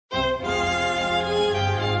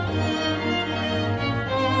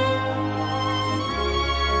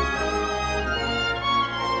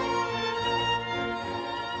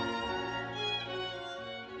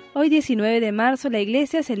Hoy 19 de marzo la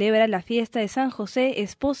Iglesia celebra la fiesta de San José,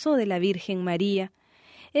 esposo de la Virgen María.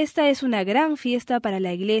 Esta es una gran fiesta para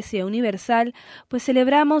la Iglesia universal, pues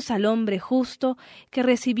celebramos al hombre justo que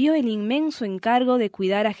recibió el inmenso encargo de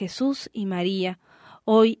cuidar a Jesús y María.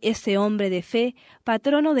 Hoy este hombre de fe,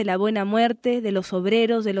 patrono de la buena muerte, de los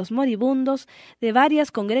obreros, de los moribundos, de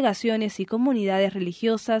varias congregaciones y comunidades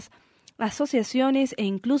religiosas, asociaciones e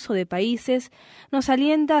incluso de países, nos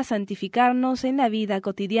alienta a santificarnos en la vida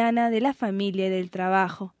cotidiana de la familia y del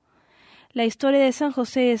trabajo. La historia de San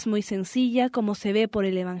José es muy sencilla, como se ve por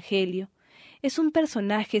el Evangelio. Es un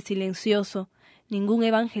personaje silencioso. Ningún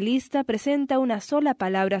evangelista presenta una sola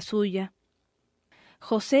palabra suya.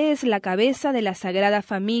 José es la cabeza de la Sagrada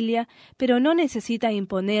Familia, pero no necesita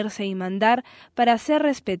imponerse y mandar para ser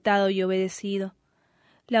respetado y obedecido.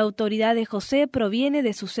 La autoridad de José proviene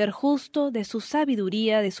de su ser justo, de su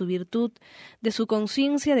sabiduría, de su virtud, de su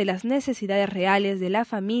conciencia de las necesidades reales de la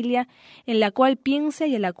familia en la cual piensa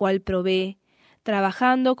y en la cual provee,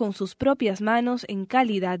 trabajando con sus propias manos en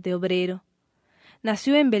calidad de obrero.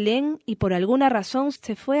 Nació en Belén y por alguna razón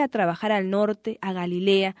se fue a trabajar al norte, a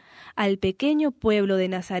Galilea, al pequeño pueblo de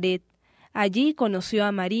Nazaret. Allí conoció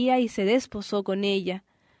a María y se desposó con ella.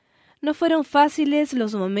 No fueron fáciles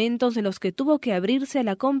los momentos en los que tuvo que abrirse a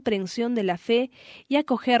la comprensión de la fe y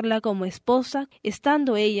acogerla como esposa,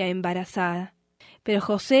 estando ella embarazada. Pero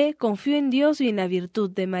José confió en Dios y en la virtud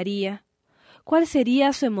de María. ¿Cuál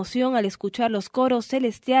sería su emoción al escuchar los coros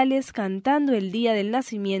celestiales cantando el día del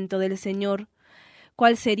nacimiento del Señor?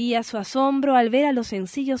 ¿Cuál sería su asombro al ver a los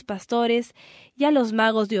sencillos pastores y a los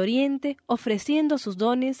magos de Oriente ofreciendo sus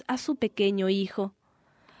dones a su pequeño hijo?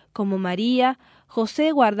 Como María,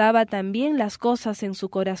 José guardaba también las cosas en su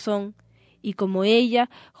corazón, y como ella,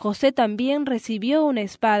 José también recibió una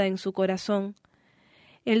espada en su corazón.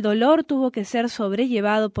 El dolor tuvo que ser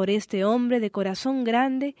sobrellevado por este hombre de corazón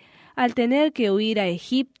grande al tener que huir a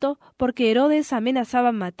Egipto porque Herodes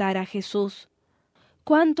amenazaba matar a Jesús.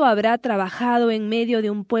 ¿Cuánto habrá trabajado en medio de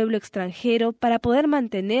un pueblo extranjero para poder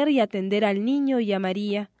mantener y atender al niño y a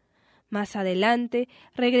María? Más adelante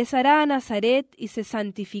regresará a Nazaret y se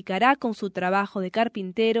santificará con su trabajo de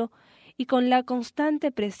carpintero y con la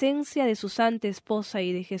constante presencia de su santa esposa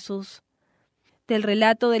y de Jesús. Del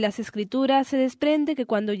relato de las Escrituras se desprende que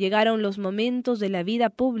cuando llegaron los momentos de la vida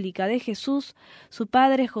pública de Jesús, su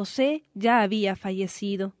padre José ya había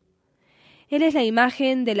fallecido. Él es la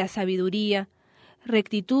imagen de la sabiduría.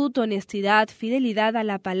 Rectitud, honestidad, fidelidad a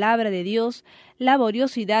la palabra de Dios,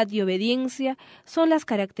 laboriosidad y obediencia son las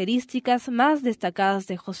características más destacadas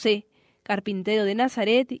de José, carpintero de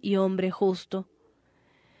Nazaret y hombre justo.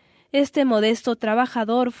 Este modesto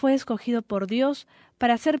trabajador fue escogido por Dios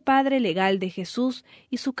para ser padre legal de Jesús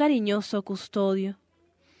y su cariñoso custodio.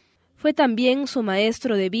 Fue también su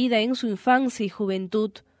maestro de vida en su infancia y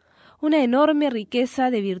juventud. Una enorme riqueza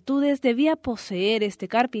de virtudes debía poseer este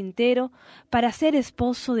carpintero para ser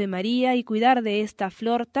esposo de María y cuidar de esta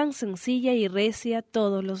flor tan sencilla y recia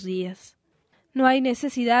todos los días. No hay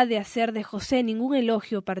necesidad de hacer de José ningún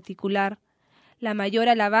elogio particular. La mayor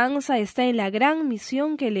alabanza está en la gran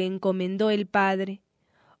misión que le encomendó el Padre.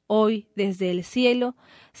 Hoy, desde el cielo,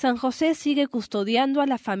 San José sigue custodiando a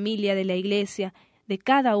la familia de la Iglesia, de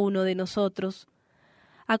cada uno de nosotros.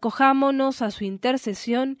 Acojámonos a su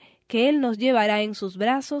intercesión, que Él nos llevará en sus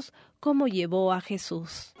brazos como llevó a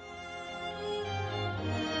Jesús.